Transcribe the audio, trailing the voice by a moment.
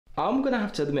I'm gonna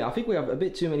have to admit, I think we have a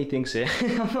bit too many things here.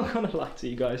 I'm not gonna lie to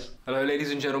you guys. Hello ladies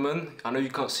and gentlemen, I know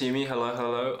you can't see me,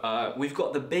 hello. We've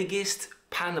got the biggest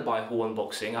Pandabuy haul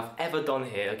unboxing I've ever done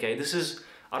here, okay? This is,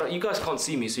 you guys can't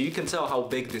see me, so you can tell how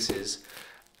big this is.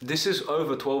 This is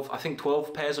over 12, I think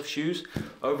 12 pairs of shoes,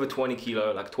 over 20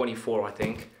 kilo, like 24 I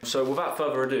think. So without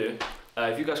further ado,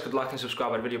 if you guys could like and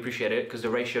subscribe, I'd really appreciate it, because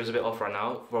the ratio is a bit off right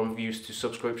now from views to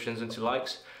subscriptions and to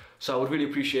likes. So I would really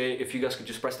appreciate if you guys could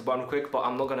just press the button quick, but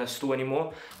I'm not gonna stall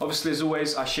anymore. Obviously, as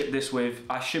always, I shipped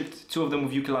 2 of them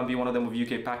with UKLMB, 1 of them with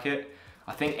UK packet.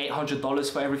 I think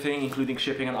 $800 for everything, including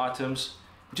shipping and items,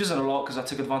 which isn't a lot because I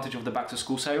took advantage of the back to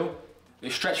school sale. The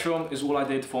stretch film is all I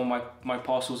did for my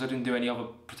parcels. I didn't do any other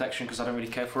protection because I don't really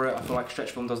care for it. I feel like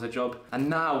stretch film does their job. And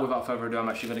now, without further ado, I'm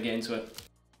actually gonna get into it.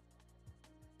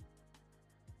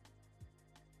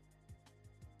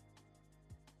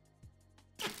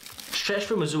 Stretch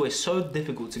film is always so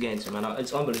difficult to get into, man.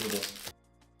 It's unbelievable.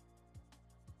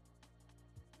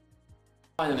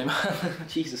 Finally, man.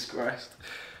 Jesus Christ.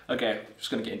 Okay, just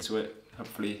gonna get into it.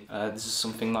 Hopefully, this is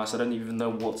something nice. I don't even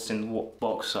know what's in what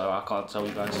box, so I can't tell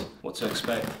you guys what to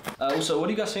expect. Also, what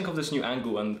do you guys think of this new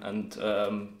angle and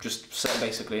just set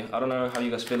basically? I don't know how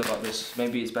you guys feel about this.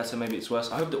 Maybe it's better, maybe it's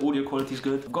worse. I hope the audio quality is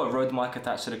good. I've got a Rode mic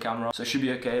attached to the camera, so it should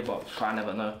be okay, but I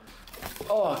never know.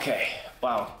 Oh, okay,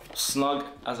 wow. Snug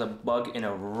as a bug in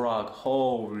a rug.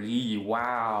 Holy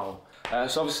wow.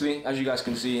 So obviously, as you guys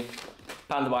can see,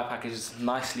 Pandabuy packages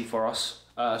nicely for us.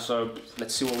 So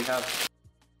let's see what we have.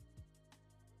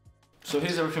 So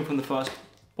here's everything from the first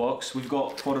box. We've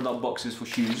got folded up boxes for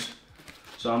shoes.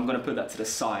 So I'm gonna put that to the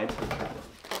side.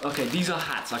 Okay, these are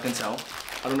hats, I can tell.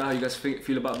 I don't know how you guys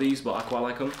feel about these, but I quite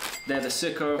like them. They're the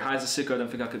Sicko. Hides the Sicko, I don't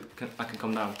think I can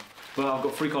come down. But I've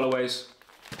got 3 colorways.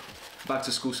 Back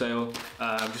to school sale,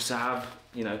 just to have,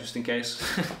 you know, just in case.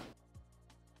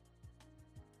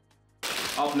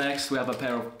 Up next, we have a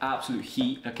pair of absolute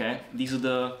heat, okay? These are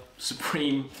the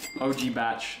Supreme OG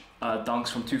batch dunks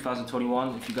from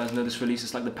 2021. If you guys know this release,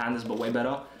 it's like the Pandas, but way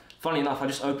better. Funny enough, I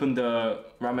just opened the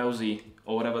Ramelzi,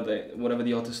 or whatever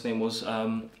the artist's name was,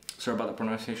 sorry about the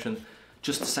pronunciation,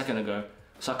 just a second ago.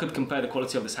 So I could compare the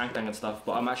quality of this hang tang and stuff,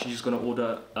 but I'm actually just gonna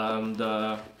order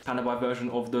the Pandabuy version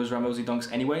of those Ramelzi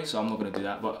dunks anyway, so I'm not gonna do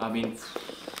that. But I mean,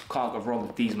 can't go wrong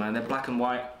with these, man. They're black and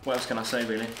white. What else can I say,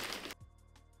 really?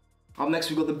 Up next,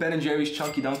 we've got the Ben & Jerry's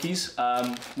Chunky Dunkies,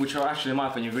 which are actually, in my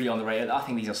opinion, really underrated. I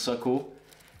think these are so cool.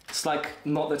 It's like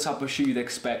not the type of shoe you'd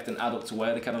expect an adult to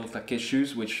wear. They kind of look like kids'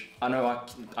 shoes, which I know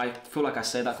I feel like I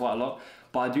say that quite a lot,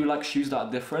 but I do like shoes that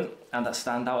are different and that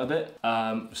stand out a bit.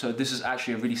 So this is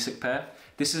actually a really sick pair.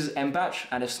 This is M batch,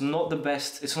 and it's not the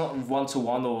best. It's not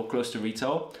 1-to-1 or close to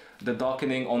retail. The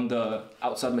darkening on the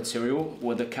outside material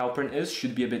where the cow print is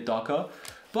should be a bit darker,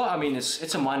 but I mean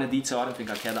it's a minor detail. I don't think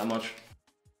I care that much.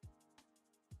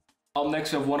 Up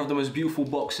next, we have one of the most beautiful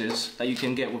boxes that you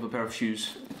can get with a pair of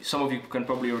shoes. Some of you can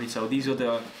probably already tell. These are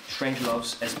the Strange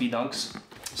Loves SB Dunks.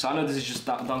 So I know this is just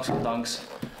dunks and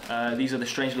dunks. These are the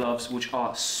Strange Loves, which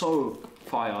are so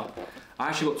fire. I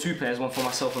actually got 2 pairs, one for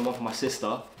myself and one for my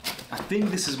sister. I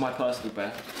think this is my personal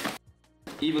pair.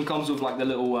 Even comes with like the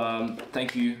little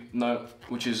thank you note,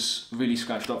 which is really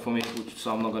scratched up for me,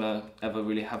 so I'm not gonna ever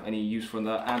really have any use for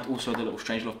that. And also the little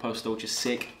Strange Love poster, which is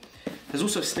sick. There's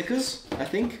also stickers, I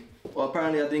think. Well,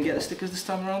 apparently I didn't get the stickers this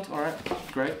time around. All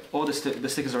right, great. Or the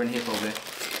stickers are in here probably.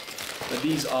 But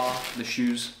these are the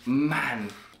shoes. Man,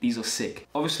 these are sick.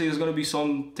 Obviously, there's gonna be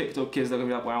some TikTok kids that are gonna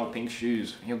be like, wow, pink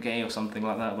shoes, you're gay or something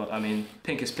like that. But I mean,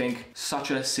 pink is pink.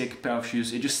 Such a sick pair of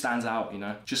shoes. It just stands out, you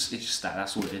know.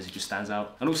 That's all it is. It just stands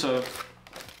out. And also,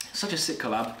 such a sick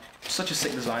collab. Such a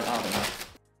sick design. I don't know.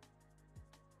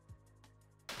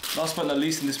 Last but not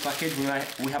least in this package, we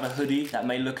have a hoodie that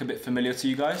may look a bit familiar to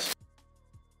you guys.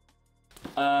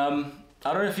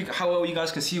 I don't know how well you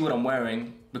guys can see what I'm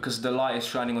wearing because the light is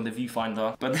shining on the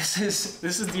viewfinder, but this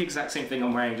is the exact same thing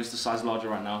I'm wearing, just a size larger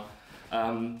right now.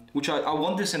 Which I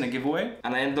won this in a giveaway,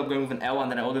 and I ended up going with an L,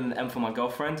 and then I ordered an M for my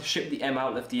girlfriend. Shipped the M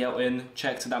out, left the L in,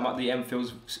 checked that the M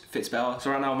fits better. So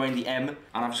right now I'm wearing the M, and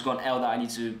I've just got an L that I need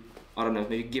to, I don't know,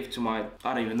 maybe give to my,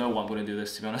 I don't even know what I'm gonna do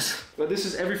this, to be honest. But this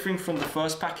is everything from the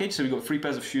first package. So we got 3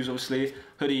 pairs of shoes, obviously,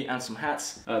 hoodie and some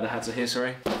hats. The hats are here,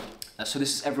 sorry. So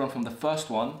this is everything from the first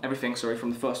one,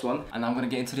 from the first one, and I'm gonna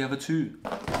get into the other 2.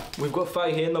 We've got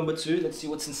 5 here, number 2. Let's see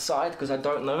what's inside, because I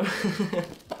don't know.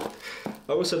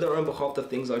 I also don't remember half the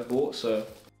things I bought, so.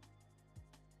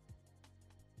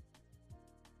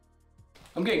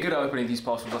 I'm getting good at opening these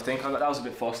parcels, I think. That was a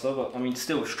bit faster, but I mean,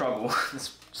 still a struggle.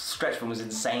 This stretch film was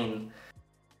insane.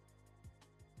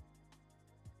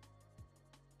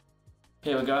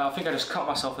 Here we go, I think I just cut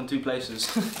myself in 2 places.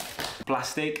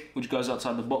 Plastic, which goes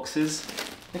outside the boxes.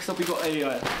 Next up we got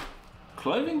a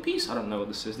clothing piece. I don't know what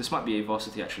this is. This might be a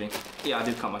varsity actually. Yeah, I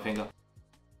did cut my finger.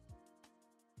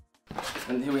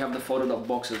 And here we have the folded up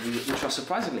boxes, which are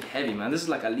surprisingly heavy, man. This is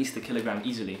like at least 1 kilogram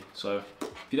easily. So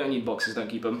if you don't need boxes, don't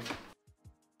keep them.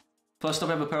 First up,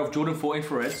 I have a pair of Jordan 4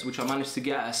 infrareds, which I managed to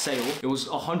get at a sale. It was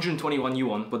 121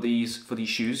 yuan for these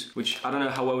shoes, which I don't know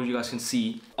how well you guys can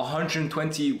see.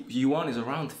 120 yuan is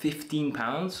around 15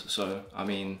 pounds. So, I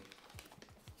mean,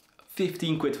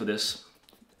 15 quid for this.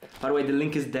 By the way, the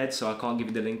link is dead, so I can't give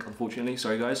you the link, unfortunately.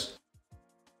 Sorry, guys.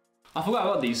 I forgot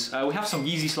about these. We have some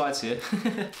Yeezy slides here.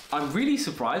 I'm really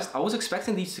surprised. I was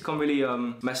expecting these to come really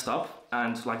messed up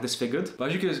and like disfigured. But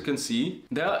as you guys can see,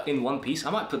 they're in one piece.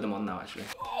 I might put them on now, actually.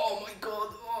 Oh my God.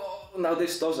 Oh, now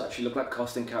this does actually look like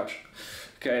casting couch.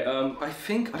 Okay, I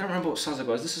don't remember what size I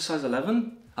got. Is this a size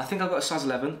 11? I think I got a size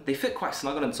 11. They fit quite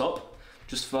snug on the top,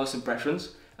 just first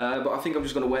impressions. But I think I'm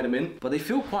just gonna wear them in. But they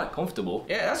feel quite comfortable.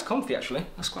 Yeah, that's comfy actually.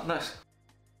 That's quite nice.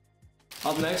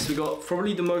 Up next, we got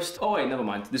probably the most... Oh wait, never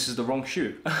mind. This is the wrong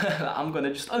shoe. I'm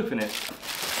gonna just open it.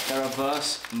 They're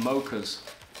reverse mochas.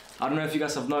 I don't know if you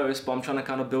guys have noticed, but I'm trying to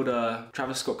kind of build a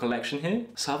Travis Scott collection here.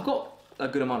 So I've got a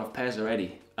good amount of pairs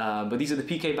already. But these are the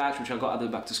PK batch, which I got at the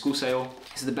back to school sale.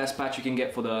 This is the best batch you can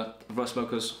get for the reverse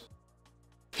mochas.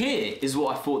 Here is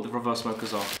what I thought the reverse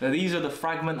mochas are. Now these are the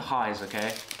fragment highs,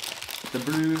 okay? The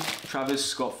blue Travis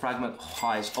Scott fragment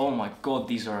highs. Oh my God,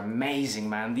 these are amazing,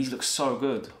 man. These look so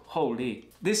good. Holy.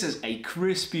 This is a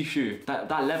crispy shoe. That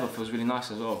leather feels really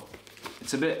nice as well.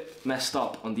 It's a bit messed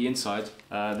up on the inside.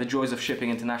 The joys of shipping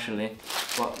internationally,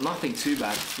 but nothing too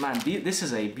bad. Man, this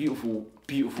is a beautiful,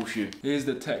 beautiful shoe. Here's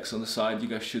the text on the side. You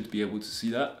guys should be able to see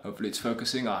that. Hopefully it's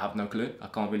focusing. I have no clue. I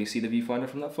can't really see the viewfinder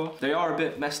from that far. They are a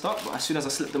bit messed up, but as soon as I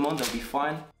slip them on, they'll be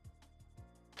fine.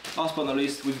 Last but not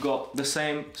least, we've got the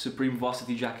same Supreme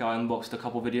varsity jacket I unboxed a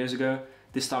couple videos ago.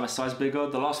 This time a size bigger.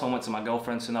 The last one went to my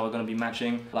girlfriend, so now we're gonna be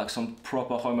matching like some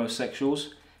proper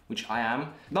homosexuals, which I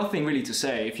am. Nothing really to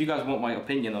say. If you guys want my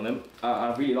opinion on them,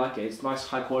 I really like it. It's nice,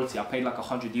 high quality. I paid like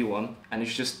 100 yuan, and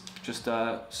it's just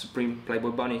a Supreme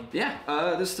Playboy bunny. Yeah,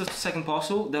 this is the second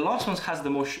parcel. The last one has the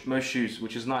most shoes,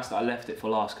 which is nice that I left it for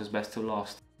last, because best till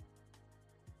last.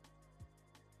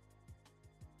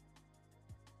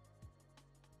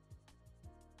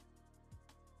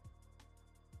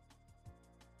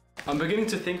 I'm beginning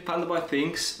to think Pandabuy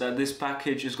thinks that this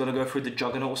package is gonna go through the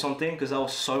juggernaut or something, because that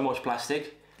was so much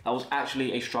plastic. That was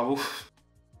actually a struggle.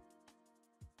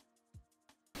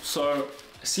 So,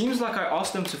 it seems like I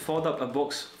asked them to fold up a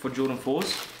box for Jordan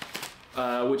 4s,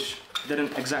 which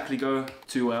didn't exactly go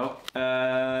too well.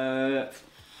 Doesn't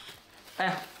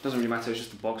really matter, it's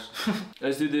just a box.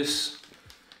 Let's do this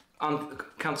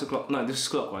counterclockwise. No, this is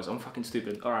clockwise, I'm fucking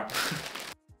stupid. All right.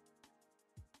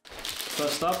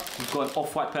 First up, we've got an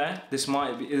off-white pair. This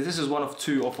is one of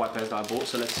 2 off-white pairs that I bought,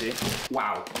 so let's see.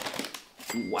 Wow.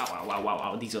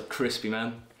 Wow. These are crispy,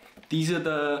 man. These are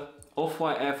the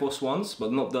off-white Air Force Ones,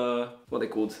 but not the, what are they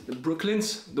called? The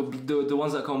Brooklyns? The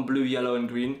ones that come blue, yellow, and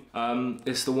green.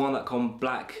 It's the one that come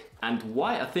black and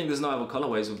white. I think there's no other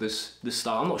colorways of this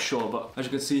style. I'm not sure, but as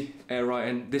you can see, air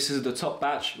writing. This is the top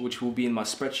batch, which will be in my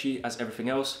spreadsheet as everything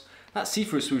else. That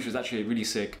see-through swoosh is actually really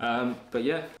sick. But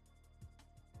yeah.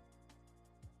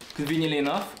 Conveniently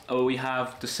enough, we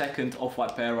have the second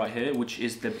off-white pair right here, which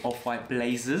is the off-white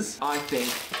Blazers. I think,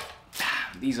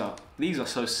 these are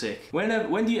so sick. When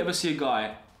do you ever see a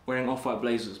guy wearing off-white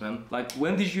Blazers, man? Like,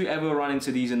 when did you ever run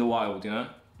into these in the wild, you know?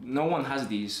 No one has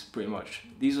these, pretty much.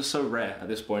 These are so rare at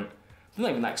this point. They're not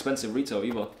even that expensive retail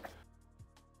either.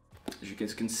 As you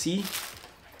guys can see.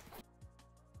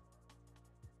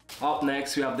 Up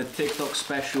next, we have the TikTok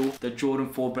special, the Jordan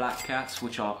 4 Black Cats,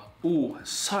 which are, ooh,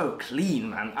 so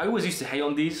clean, man. I always used to hate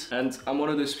on these, and I'm one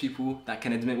of those people that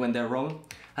can admit when they're wrong.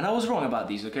 And I was wrong about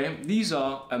these, okay? These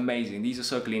are amazing. These are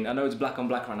so clean. I know it's black on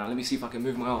black right now. Let me see if I can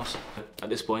move my ass at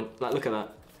this point. Like, look at that.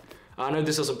 I know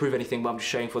this doesn't prove anything, but I'm just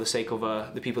showing for the sake of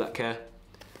the people that care.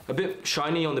 A bit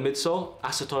shiny on the midsole.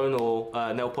 Acetone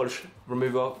or nail polish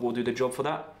remover will do the job for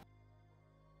that.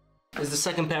 There's the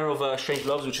second pair of Strange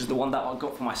Gloves, which is the one that I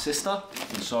got for my sister.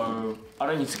 So I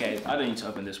don't need to get it. I don't need to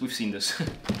open this. We've seen this.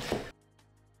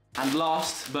 And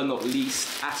last but not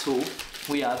least at all,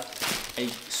 we have a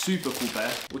super cool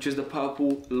pair, which is the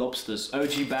purple Lobsters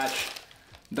OG batch.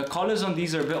 The colors on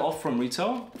these are a bit off from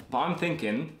retail, but I'm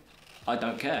thinking I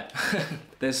don't care.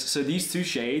 So these 2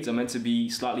 shades are meant to be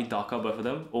slightly darker, both of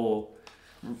them, or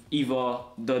either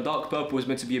the dark purple is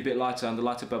meant to be a bit lighter and the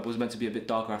lighter purple is meant to be a bit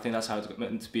darker. I think that's how it's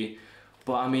meant to be.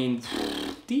 But I mean,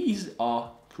 these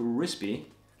are crispy.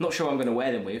 Not sure what I'm gonna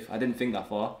wear them with. I didn't think that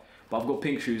far. But I've got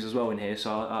pink shoes as well in here, so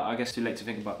I guess too late to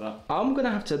think about that. I'm gonna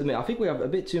have to admit, I think we have a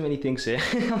bit too many things here.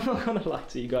 I'm not gonna lie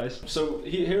to you guys. So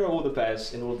here are all the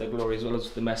pairs in all their glory, as well as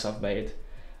the mess I've made.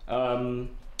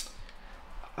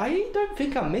 I don't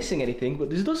think I'm missing anything, but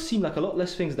this does seem like a lot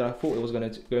less things than I thought it was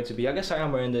going to be. I guess I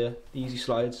am wearing the easy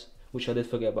slides, which I did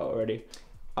forget about already.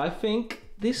 I think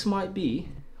this might be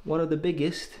one of the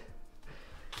biggest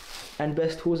and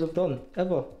best hauls I've done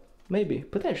ever. Maybe,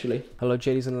 potentially. Hello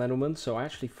ladies and gentlemen, so I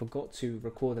actually forgot to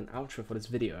record an outro for this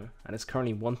video, and it's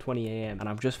currently 1:20 AM and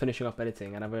I'm just finishing up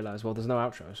editing, and I realized, well, there's no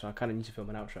outro, so I kind of need to film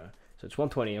an outro. So it's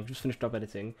 1:20, I've just finished up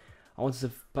editing. I wanted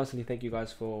to personally thank you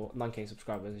guys for 9k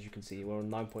subscribers. As you can see, we're on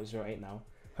 9.08 now.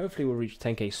 Hopefully we'll reach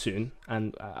 10k soon,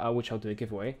 and which I'll do a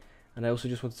giveaway. And I also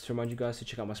just wanted to remind you guys to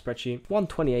check out my spreadsheet.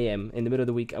 1:20 AM in the middle of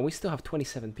the week, and we still have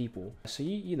 27 people. So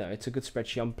you know, it's a good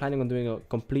spreadsheet. I'm planning on doing a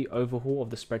complete overhaul of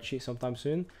the spreadsheet sometime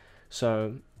soon.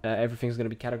 So everything's going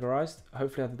to be categorized.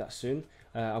 Hopefully I'll do that soon.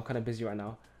 I'm kind of busy right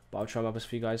now, but I'll try my best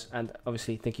for you guys. And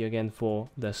obviously, thank you again for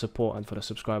the support and for the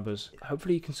subscribers.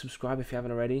 Hopefully you can subscribe if you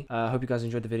haven't already. I hope you guys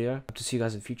enjoyed the video. Hope to see you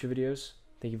guys in future videos.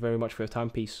 Thank you very much for your time.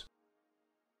 Peace.